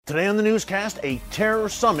Today on the newscast, a terror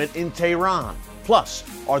summit in Tehran. Plus,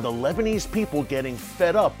 are the Lebanese people getting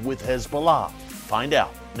fed up with Hezbollah? Find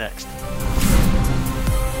out next.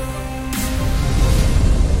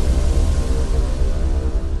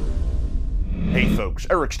 Hey folks,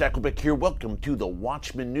 Eric Stakelbeck here. Welcome to the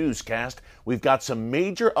Watchman Newscast. We've got some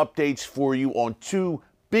major updates for you on two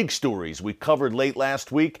big stories we covered late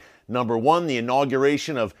last week. Number one, the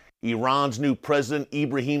inauguration of Iran's new president,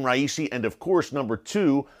 Ibrahim Raisi, and of course, number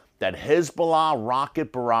two, that Hezbollah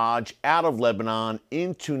rocket barrage out of Lebanon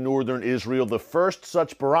into northern Israel, the first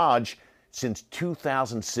such barrage since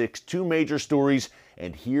 2006. Two major stories,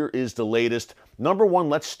 and here is the latest. Number one,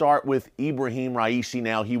 let's start with Ibrahim Raisi.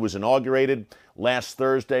 Now, he was inaugurated last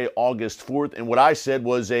Thursday, August 4th, and what I said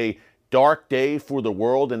was a dark day for the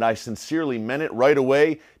world, and I sincerely meant it right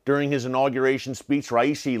away. During his inauguration speech,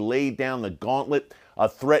 Raisi laid down the gauntlet,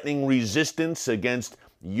 threatening resistance against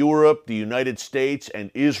Europe, the United States,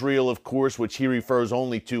 and Israel, of course, which he refers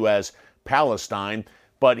only to as Palestine.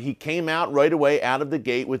 But he came out right away out of the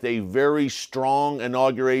gate with a very strong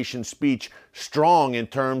inauguration speech, strong in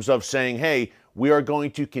terms of saying, hey, we are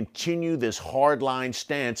going to continue this hardline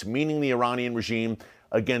stance, meaning the Iranian regime,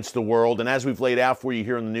 against the world. And as we've laid out for you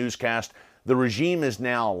here in the newscast, the regime is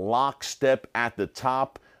now lockstep at the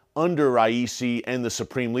top under Raisi and the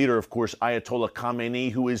supreme leader, of course, Ayatollah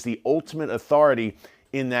Khamenei, who is the ultimate authority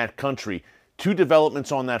in that country. Two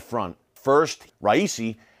developments on that front. First,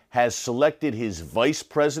 Raisi has selected his vice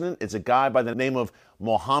president. It's a guy by the name of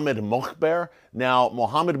Mohammed Mokhber. Now,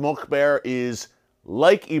 Mohammed Mokhber is,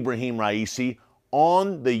 like Ibrahim Raisi,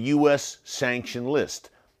 on the U.S. sanction list.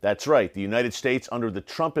 That's right. The United States, under the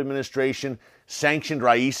Trump administration, sanctioned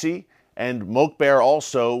Raisi, and Mokhber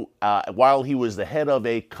also, while he was the head of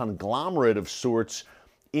a conglomerate of sorts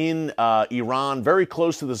in Iran, very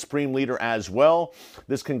close to the supreme leader as well.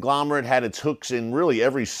 This conglomerate had its hooks in really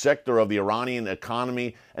every sector of the Iranian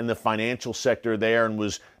economy and the financial sector there, and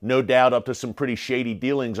was no doubt up to some pretty shady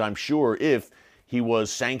dealings, I'm sure, if he was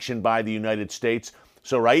sanctioned by the United States.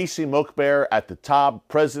 So Raisi, Mokhber at the top,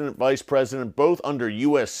 president, vice president, both under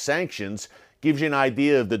U.S. sanctions, gives you an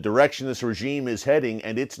idea of the direction this regime is heading,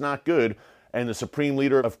 and it's not good. And the supreme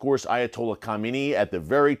leader, of course, Ayatollah Khamenei at the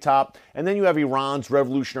very top. And then you have Iran's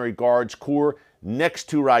Revolutionary Guards Corps next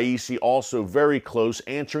to Raisi, also very close,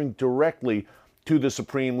 answering directly to the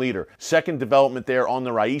supreme leader. Second development there on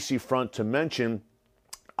the Raisi front to mention,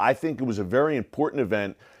 I think it was a very important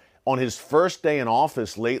event. On his first day in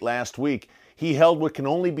office late last week, he held what can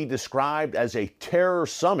only be described as a terror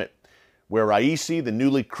summit, where Raisi, the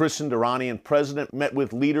newly christened Iranian president, met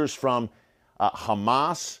with leaders from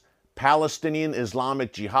Hamas, Palestinian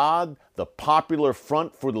Islamic Jihad, the Popular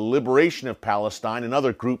Front for the Liberation of Palestine,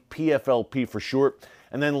 another group, PFLP for short,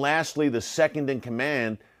 and then lastly, the second in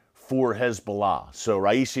command for Hezbollah. So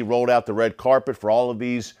Raisi rolled out the red carpet for all of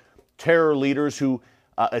these terror leaders who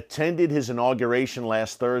attended his inauguration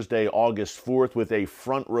last Thursday, August 4th, with a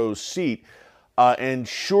front row seat. And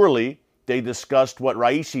surely they discussed what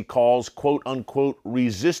Raisi calls, quote unquote,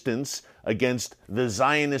 resistance against the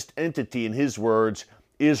Zionist entity, in his words,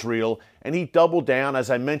 Israel. And he doubled down,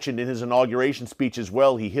 as I mentioned in his inauguration speech as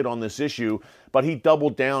well, he hit on this issue, but he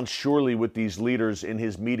doubled down surely with these leaders in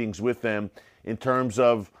his meetings with them in terms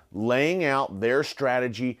of laying out their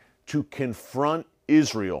strategy to confront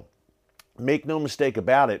Israel. Make no mistake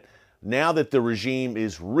about it, now that the regime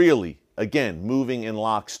is really, again, moving in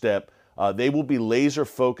lockstep, they will be laser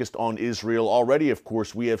focused on Israel. Already, of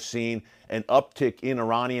course, we have seen an uptick in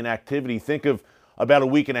Iranian activity. Think of about a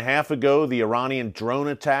week and a half ago, the Iranian drone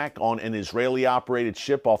attack on an Israeli-operated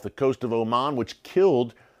ship off the coast of Oman, which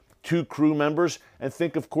killed 2 crew members. And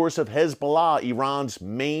think, of course, of Hezbollah, Iran's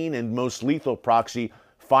main and most lethal proxy,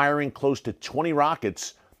 firing close to 20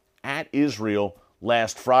 rockets at Israel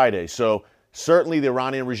last Friday. So certainly the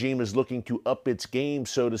Iranian regime is looking to up its game,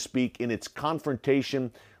 so to speak, in its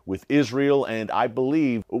confrontation with Israel, and I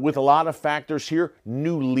believe with a lot of factors here,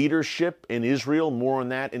 new leadership in Israel, more on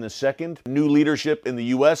that in a second, new leadership in the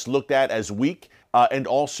U.S. looked at as weak, and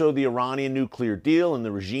also the Iranian nuclear deal and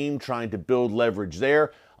the regime trying to build leverage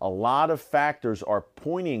there. A lot of factors are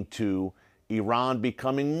pointing to Iran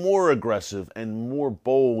becoming more aggressive and more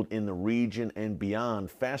bold in the region and beyond.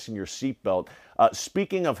 Fasten your seatbelt.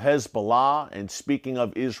 Speaking of Hezbollah and speaking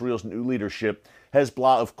of Israel's new leadership,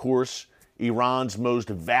 Hezbollah, of course, Iran's most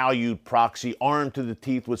valued proxy, armed to the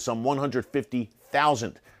teeth with some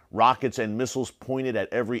 150,000 rockets and missiles pointed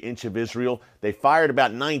at every inch of Israel. They fired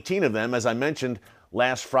about 19 of them, as I mentioned,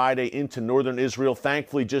 last Friday into northern Israel.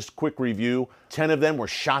 Thankfully, just quick review, 10 of them were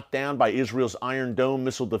shot down by Israel's Iron Dome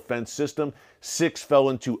missile defense system. 6 fell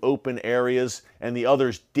into open areas, and the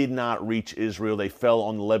others did not reach Israel. They fell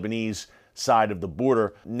on the Lebanese side of the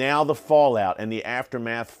border. Now the fallout and the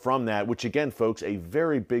aftermath from that, which again, folks, a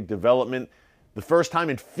very big development. The first time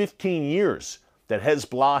in 15 years that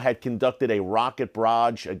Hezbollah had conducted a rocket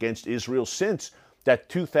barrage against Israel since that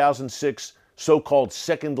 2006 so-called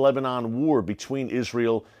Second Lebanon War between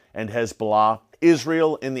Israel and Hezbollah.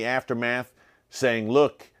 Israel, in the aftermath, saying,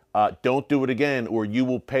 look, don't do it again or you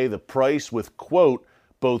will pay the price with, quote,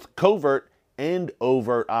 both covert and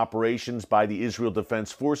overt operations by the Israel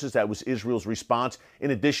Defense Forces. That was Israel's response,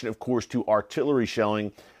 in addition, of course, to artillery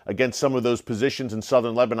shelling against some of those positions in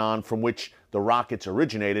southern Lebanon from which the rockets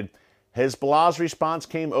originated. Hezbollah's response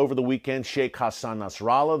came over the weekend. Sheikh Hassan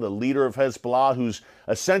Nasrallah, the leader of Hezbollah, who's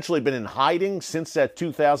essentially been in hiding since that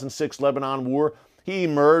 2006 Lebanon war, he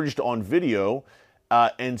emerged on video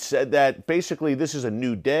and said that basically this is a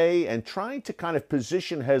new day and trying to kind of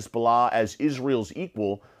position Hezbollah as Israel's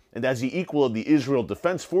equal and as the equal of the Israel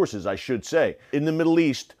Defense Forces, I should say. In the Middle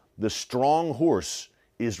East, the strong horse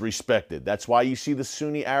is respected. That's why you see the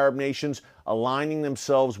Sunni Arab nations aligning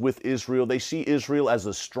themselves with Israel. They see Israel as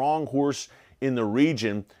a strong horse in the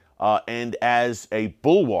region and as a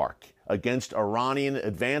bulwark against Iranian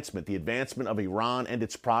advancement, the advancement of Iran and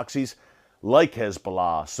its proxies like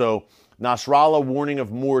Hezbollah. So Nasrallah warning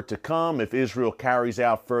of more to come if Israel carries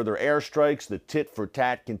out further airstrikes. The tit for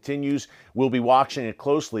tat continues. We'll be watching it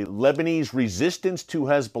closely. Lebanese resistance to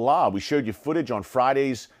Hezbollah. We showed you footage on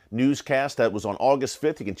Friday's newscast that was on August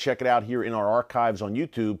 5th. You can check it out here in our archives on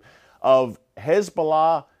YouTube of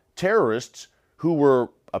Hezbollah terrorists who were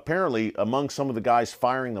apparently among some of the guys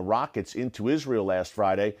firing the rockets into Israel last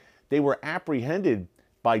Friday. They were apprehended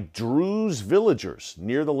by Druze villagers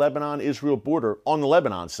near the Lebanon-Israel border on the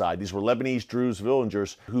Lebanon side. These were Lebanese Druze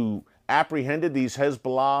villagers who apprehended these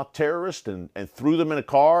Hezbollah terrorists and threw them in a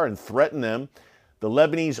car and threatened them. The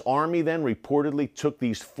Lebanese army then reportedly took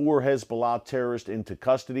these 4 Hezbollah terrorists into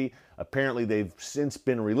custody. Apparently they've since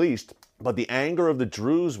been released. But the anger of the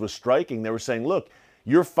Druze was striking. They were saying, look,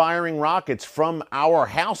 you're firing rockets from our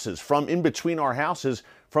houses, from in between our houses,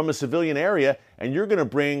 from a civilian area, and you're going to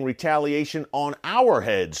bring retaliation on our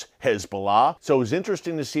heads, Hezbollah. So it was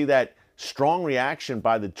interesting to see that strong reaction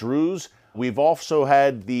by the Druze. We've also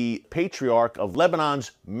had the patriarch of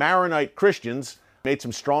Lebanon's Maronite Christians made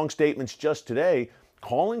some strong statements just today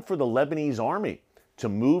calling for the Lebanese army to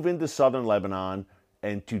move into southern Lebanon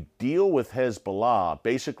and to deal with Hezbollah,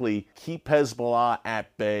 basically keep Hezbollah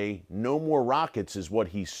at bay. No more rockets is what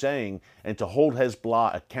he's saying, and to hold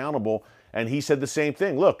Hezbollah accountable. And he said the same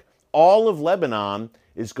thing. Look, all of Lebanon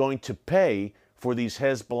is going to pay for these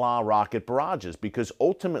Hezbollah rocket barrages because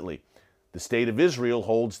ultimately the state of Israel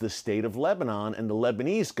holds the state of Lebanon and the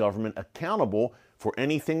Lebanese government accountable for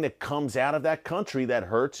anything that comes out of that country that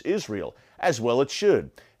hurts Israel, as well it should.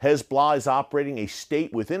 Hezbollah is operating a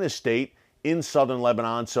state within a state in southern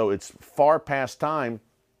Lebanon, so it's far past time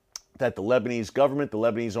that the Lebanese government, the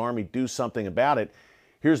Lebanese army do something about it.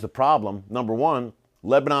 Here's the problem. Number one,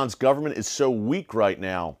 Lebanon's government is so weak right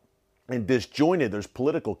now and disjointed. There's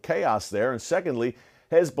political chaos there. And secondly,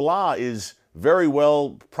 Hezbollah is very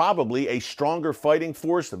well probably a stronger fighting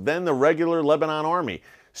force than the regular Lebanon army.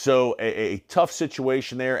 So a tough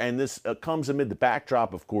situation there. And this comes amid the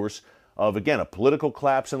backdrop, of course, of, again, a political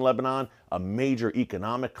collapse in Lebanon, a major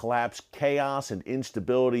economic collapse, chaos and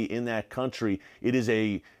instability in that country. It is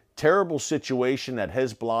a terrible situation that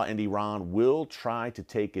Hezbollah and Iran will try to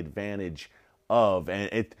take advantage of.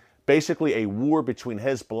 And it basically a war between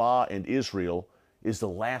Hezbollah and Israel is the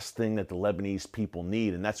last thing that the Lebanese people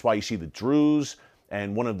need. And that's why you see the Druze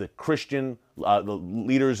and one of the Christian, the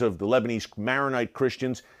leaders of the Lebanese Maronite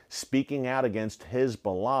Christians speaking out against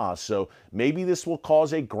Hezbollah. So maybe this will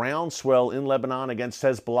cause a groundswell in Lebanon against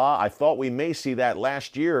Hezbollah. I thought we may see that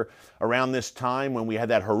last year around this time when we had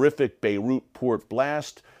that horrific Beirut port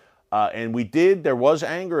blast. And we did. There was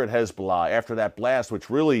anger at Hezbollah after that blast, which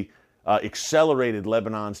really accelerated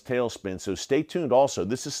Lebanon's tailspin. So stay tuned also.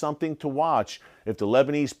 This is something to watch if the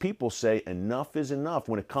Lebanese people say enough is enough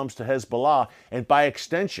when it comes to Hezbollah, and by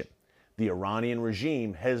extension, the Iranian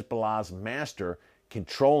regime, Hezbollah's master,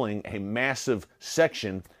 controlling a massive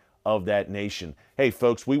section of that nation. Hey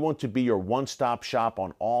folks, we want to be your one-stop shop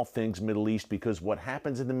on all things Middle East, because what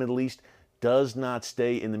happens in the Middle East does not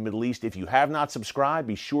stay in the Middle East. If you have not subscribed,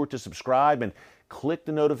 be sure to subscribe and click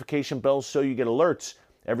the notification bell so you get alerts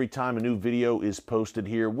every time a new video is posted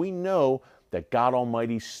here. We know that God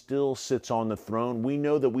Almighty still sits on the throne. We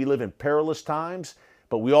know that we live in perilous times,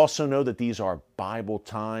 but we also know that these are Bible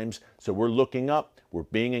times. So we're looking up, we're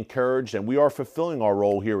being encouraged, and we are fulfilling our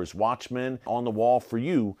role here as watchmen on the wall for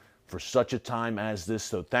you for such a time as this.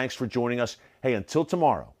 So thanks for joining us. Hey, until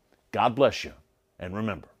tomorrow, God bless you. And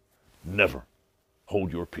remember, never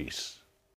hold your peace.